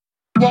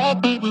Why,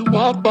 baby,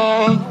 why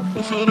buy?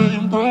 If it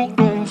ain't broke,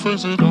 don't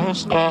fix it, don't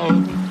stop.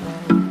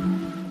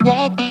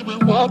 Why, baby,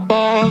 why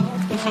buy?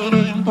 If it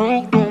ain't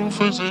broke, don't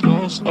fix it,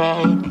 don't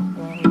stop.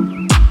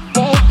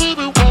 Why,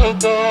 baby, why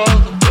buy?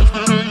 If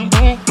it ain't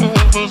broke,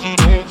 don't fix it,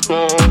 don't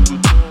stop.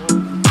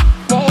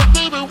 Why,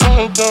 baby,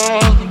 why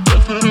buy?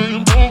 If it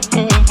ain't broke,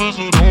 don't fix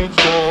it, don't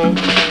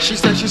stop. She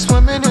said she's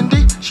swimming in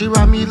deep. She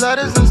write me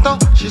letters and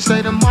stuff. She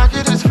say the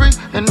market is free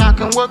and I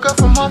can work her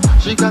from home.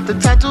 She got the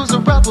tattoos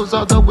of rebels,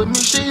 although with me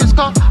she is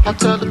calm. I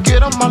tell her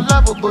get on my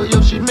level, but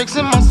yo, she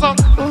mixing my song.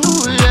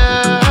 Ooh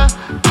yeah,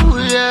 ooh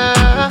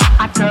yeah.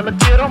 I tell her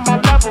get on my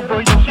level,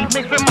 but yo, she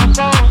mixing my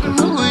song.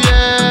 Ooh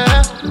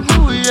yeah,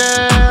 ooh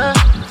yeah.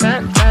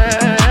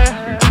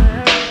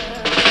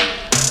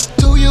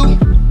 Do you?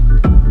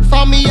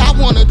 For me, I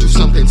wanna do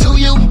something to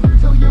you.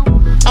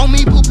 On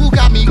me, poo poo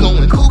got me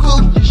going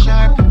cuckoo.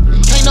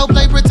 Can't no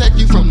blade protect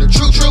you from the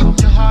true.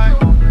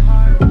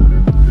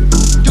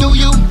 Do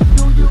you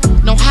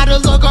know how to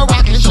look or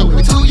I can show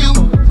it to you?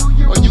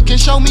 Or you can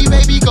show me,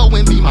 baby, go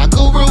and be my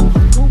guru.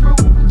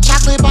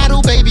 Chocolate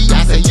bottle, baby,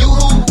 I say you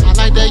who. I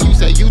like that you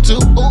say you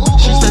too. Ooh.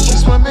 She said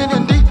she's swimming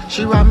in deep.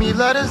 She write me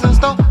letters and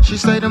stuff. She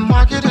say the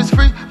market is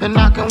free and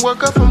I can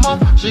work her from home.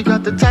 She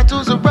got the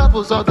tattoos of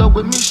rebels, although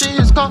with me she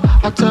is calm.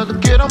 I tell her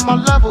get on my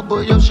level,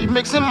 but yo, she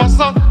mixing my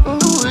song.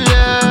 Ooh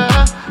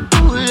yeah,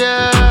 ooh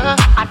yeah.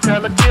 I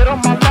tell her get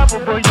on my level,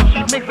 but yo,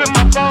 she mixing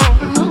my song.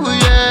 Ooh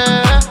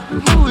yeah,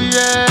 ooh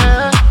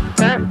yeah.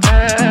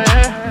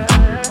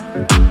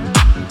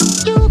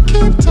 You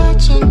keep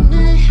touching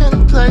me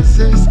in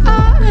places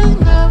I ain't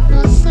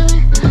never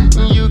seen.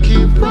 You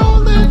keep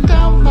rolling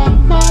down my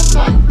mind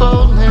like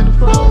bowling,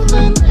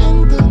 rolling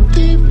in the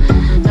deep.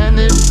 And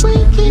if we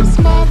keep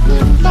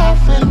smiling,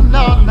 laughing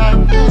all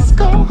night, it's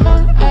gon'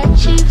 hurt our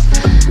cheeks.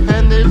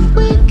 And if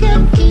we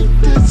can keep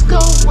this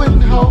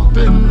going,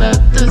 hoping that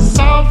this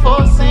song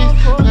foresees.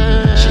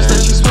 She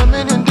said she's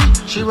swimming in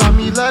deep. She write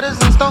me letters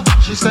and stuff.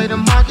 She say the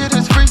market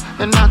is free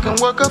and I can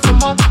work her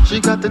from home. She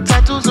got the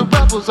tattoos of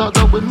rebels,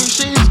 although with me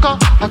she is calm.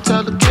 I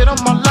tell her get on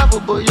my level,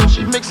 but yo,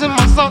 she mixing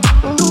my song.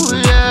 Ooh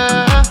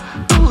yeah,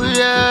 ooh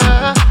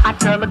yeah. I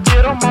tell her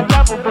get on my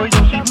level, but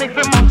yo, she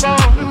mixing my song.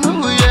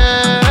 Ooh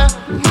yeah,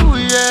 ooh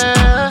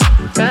yeah.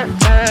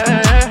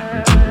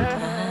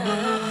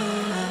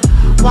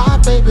 Why,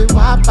 baby,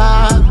 why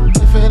buy?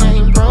 If it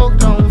ain't broke,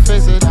 don't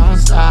fix it, don't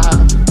stop.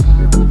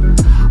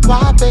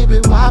 Why, baby,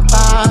 why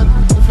buy?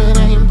 If it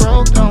ain't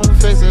broke, don't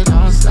fix it,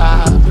 don't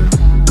stop.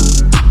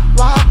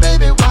 Why,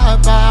 baby, why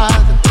buy?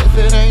 If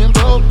it ain't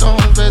broke,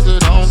 don't fix it,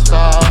 don't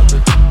stop.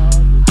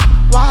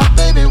 Why,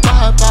 baby,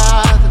 why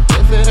buy?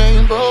 If it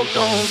ain't broke,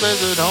 don't fix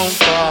it, don't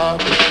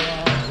stop.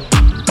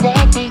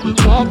 Why, baby,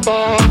 why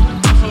buy?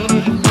 If it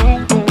ain't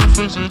broke, don't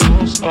fix it,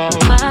 don't stop.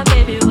 Why,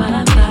 baby,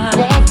 why buy?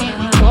 Why,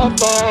 baby, why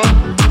buy?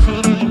 If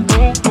it ain't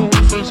broke, don't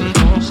fix it,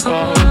 don't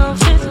stop. Don't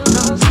fix it,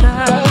 don't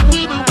stop.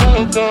 Why, baby,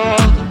 why buy?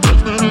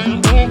 If it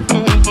ain't broke,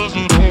 don't fix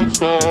it, don't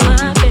stop.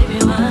 Why, baby,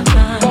 why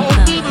buy? Why,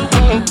 baby,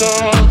 why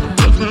buy?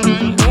 If it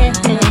ain't broke,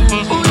 don't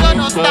fix it, Ooh, you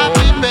don't stop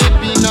it,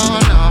 baby, no,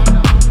 no.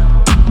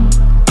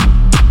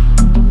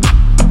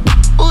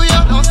 Ooh,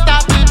 you don't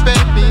stop it,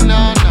 baby, no,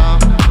 no.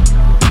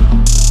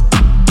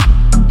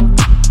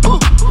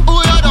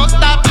 Ooh, you don't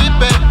stop it,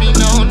 baby,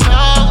 no, no.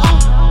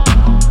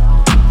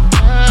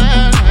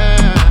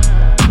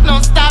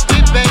 Don't stop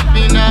it,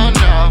 baby, no,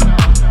 no.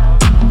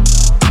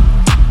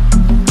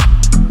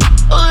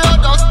 Oh, you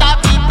don't stop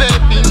it,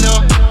 baby, no.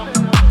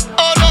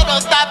 Oh, no,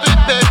 don't stop it,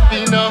 baby,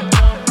 no.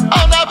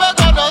 Oh, never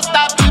gonna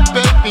stop it,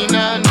 baby,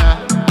 no, no.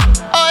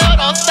 Oh, you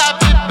don't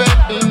stop it,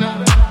 baby, no.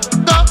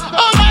 No,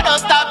 oh, no, don't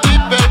stop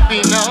it, baby,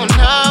 no,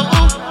 no.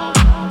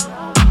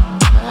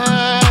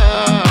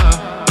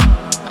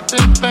 Stop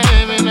it,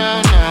 baby,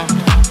 no, no.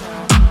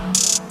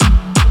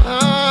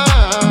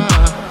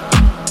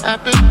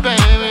 Stop it,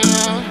 baby,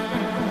 no.